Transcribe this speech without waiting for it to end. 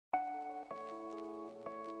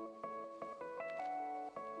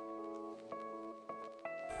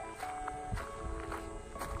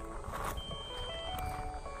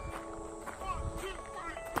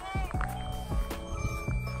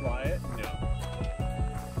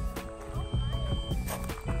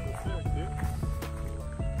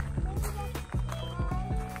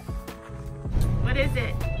is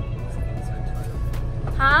it?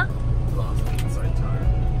 Huh? Lost the inside tire.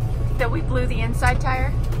 That we blew the inside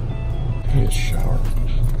tire? I need a shower.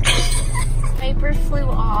 Paper flew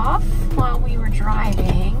off while we were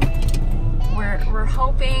driving. We're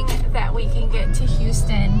hoping that we can get to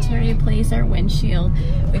Houston to replace our windshield.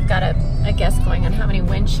 We've got a guess going on how many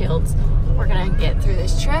windshields we're gonna get through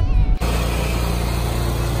this trip.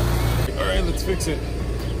 All right, let's fix it.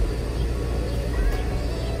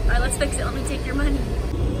 All right, let's fix it. Let me take your money.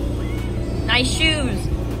 Nice shoes.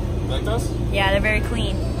 You like those? Yeah, they're very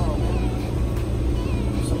clean.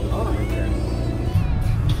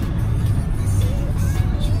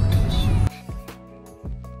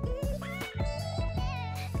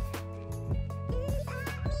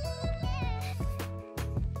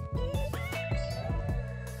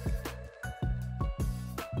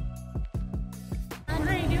 What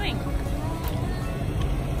are you doing?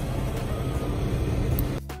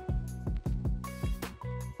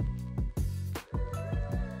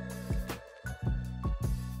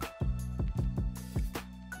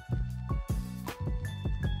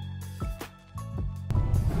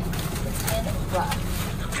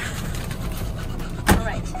 All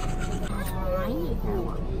right. I need that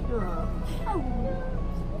one. Oh.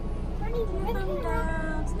 I need your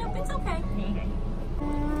thumbs. Nope, it's okay.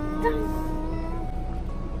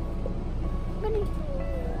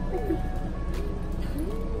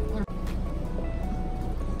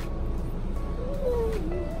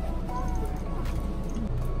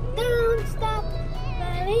 Don't stop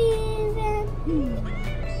believing.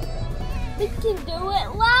 We can do it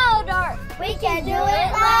louder. We can do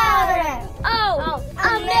it louder. Oh, a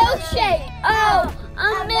milkshake. Oh, a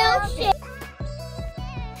milkshake.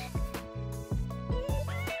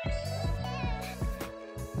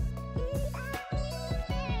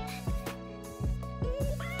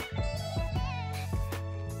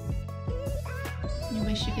 You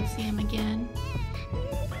wish you could see him again?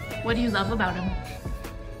 What do you love about him?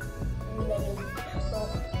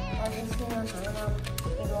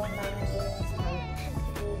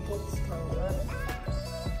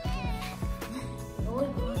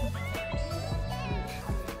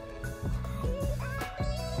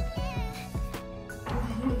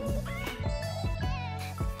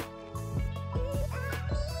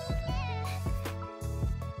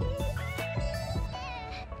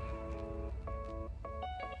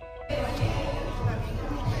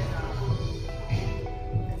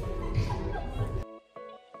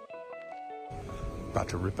 About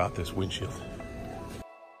to rip out this windshield.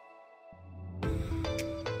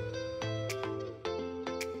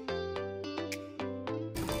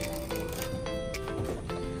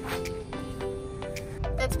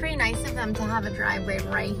 It's pretty nice of them to have a driveway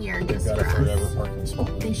right here just Got for a forever us. parking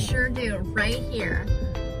spot. They sure do, right here.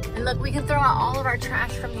 And look, we can throw out all of our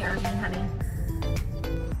trash from the RV, honey.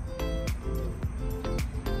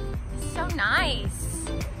 It's so nice.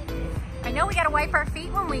 I know we gotta wipe our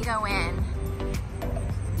feet when we go in.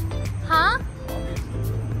 Huh?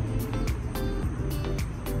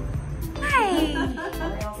 Hi.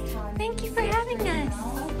 Thank you for having us.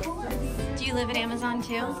 Do you live at Amazon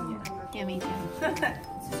too? Yeah, me too.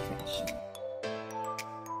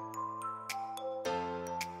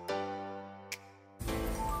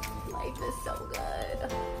 Life is so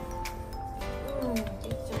good.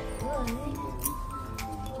 It's so good.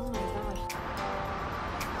 Oh my gosh.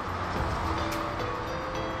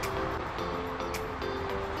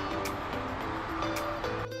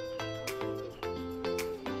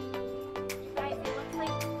 Guys, it looks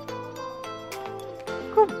like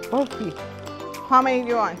Good boy. How many do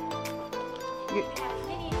you want? we have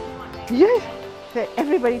minis if you want, right? Yes. So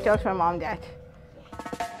everybody tells my mom that.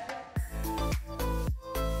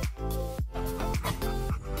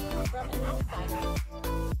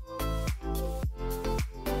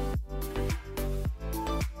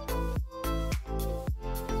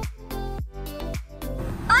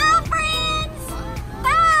 Bye, friends!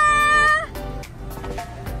 Bye!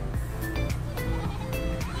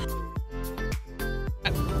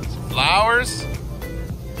 Flowers.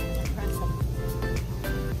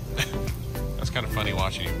 That's kind of funny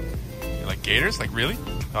watching you. You like gators? Like really?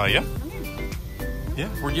 Oh yeah? Yeah,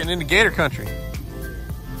 we're getting into gator country.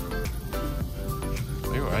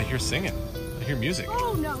 Ooh, I hear singing. I hear music.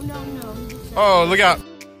 Oh, no, no, no. Oh, look out.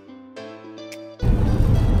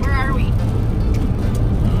 Where are we? I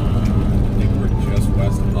think we're just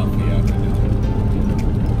west of Lafayette.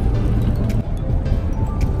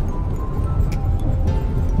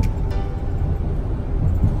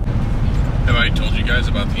 Have I told you guys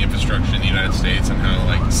about the infrastructure in the United States and how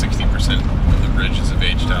like 60% of the bridges have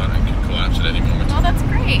aged out and can collapse at any moment? Well, that's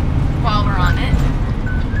great while we're on it.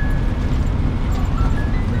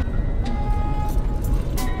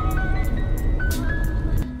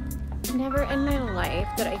 ever in my life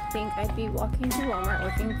did I think I'd be walking to Walmart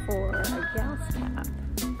looking for a gas cap.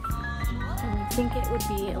 And you think it would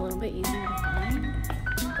be a little bit easier to find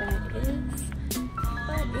than it is,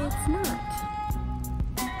 but it's not.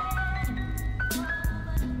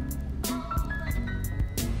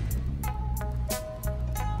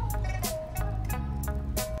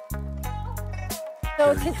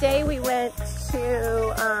 So today we went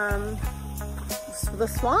to the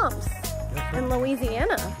swamps in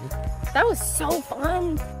Louisiana. That was so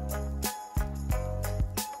fun.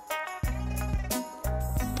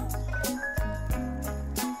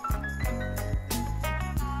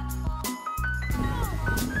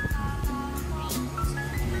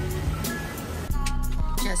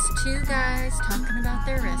 Just two guys talking about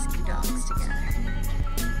their rescue dogs together.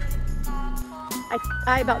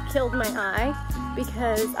 I about killed my eye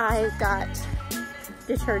because I got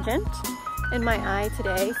detergent in my eye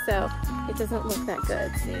today, so it doesn't look that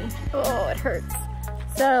good, see? Oh, it hurts.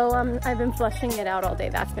 So I've been flushing it out all day.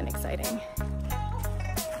 That's been exciting.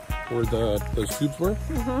 Where those tubes were,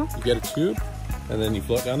 you get a tube, and then you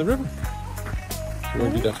float down the river. So we're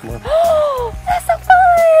gonna do that tomorrow. Oh, that's so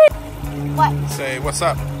fun! What? Say, what's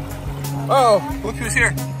up? Oh, look who's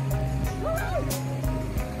here.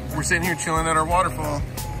 We're sitting here chilling at our waterfall.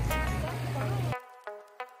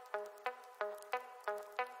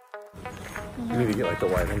 You need to get like the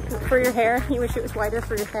white one. For your hair? You wish it was whiter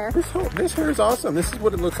for your hair? This hair is awesome. This is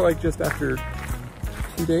what it looks like just after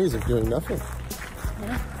 2 days of doing nothing.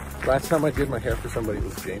 Yeah. Last time I did my hair for somebody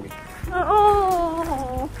was Jamie.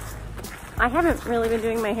 Oh, I haven't really been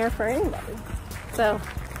doing my hair for anybody, so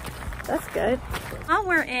that's good. Well,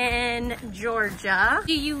 we're in Georgia.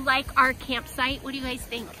 Do you like our campsite? What do you guys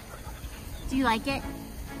think? Do you like it?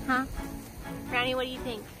 Huh? Brownie, what do you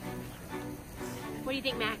think? What do you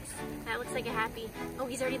think, Max? That looks like a happy. Oh,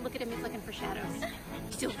 he's already, look at him, he's looking for shadows.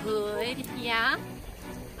 Still good, yeah?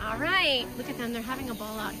 All right, look at them, they're having a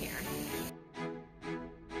ball out here.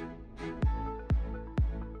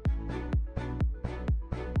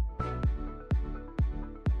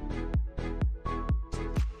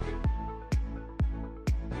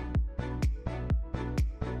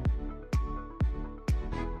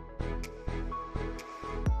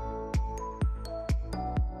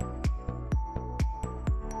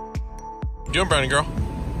 What you doing, Brownie girl?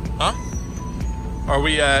 Huh? Are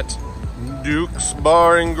we at Duke's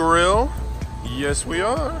Bar and Grill? Yes, we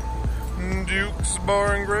are. Duke's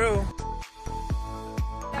Bar and Grill.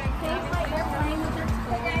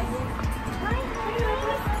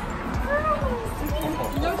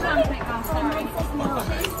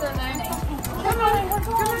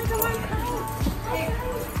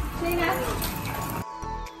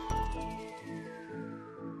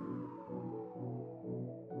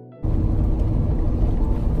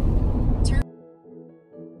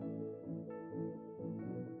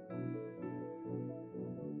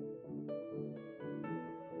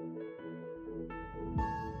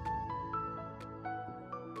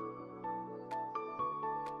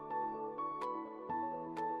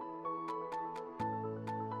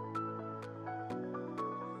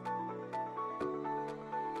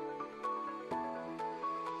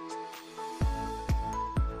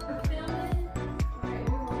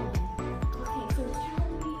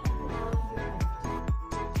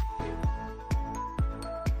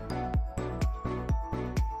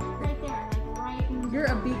 You're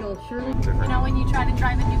a beagle, surely. You know, when you try to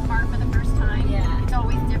drive a new car for the first time, yeah, it's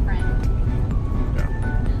always different. Yeah.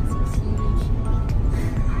 This is huge.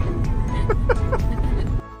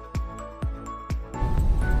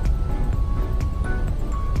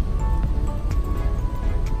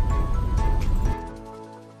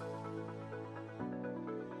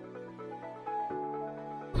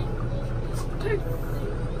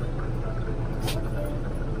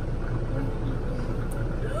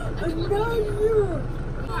 I love you.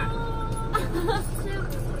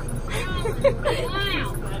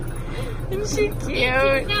 Isn't she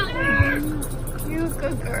cute? You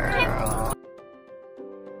good girl.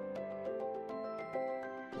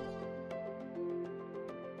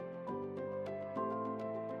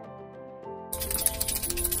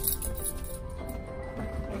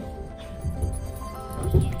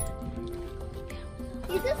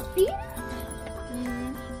 Is this Peter?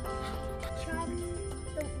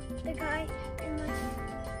 The guy in the...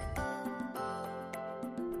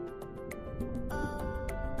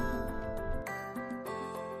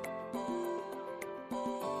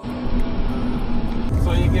 So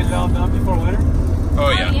you get it all done before winter?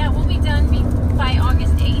 Oh yeah. Yeah, we'll be done by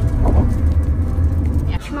August 8th.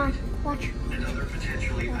 Come on, watch.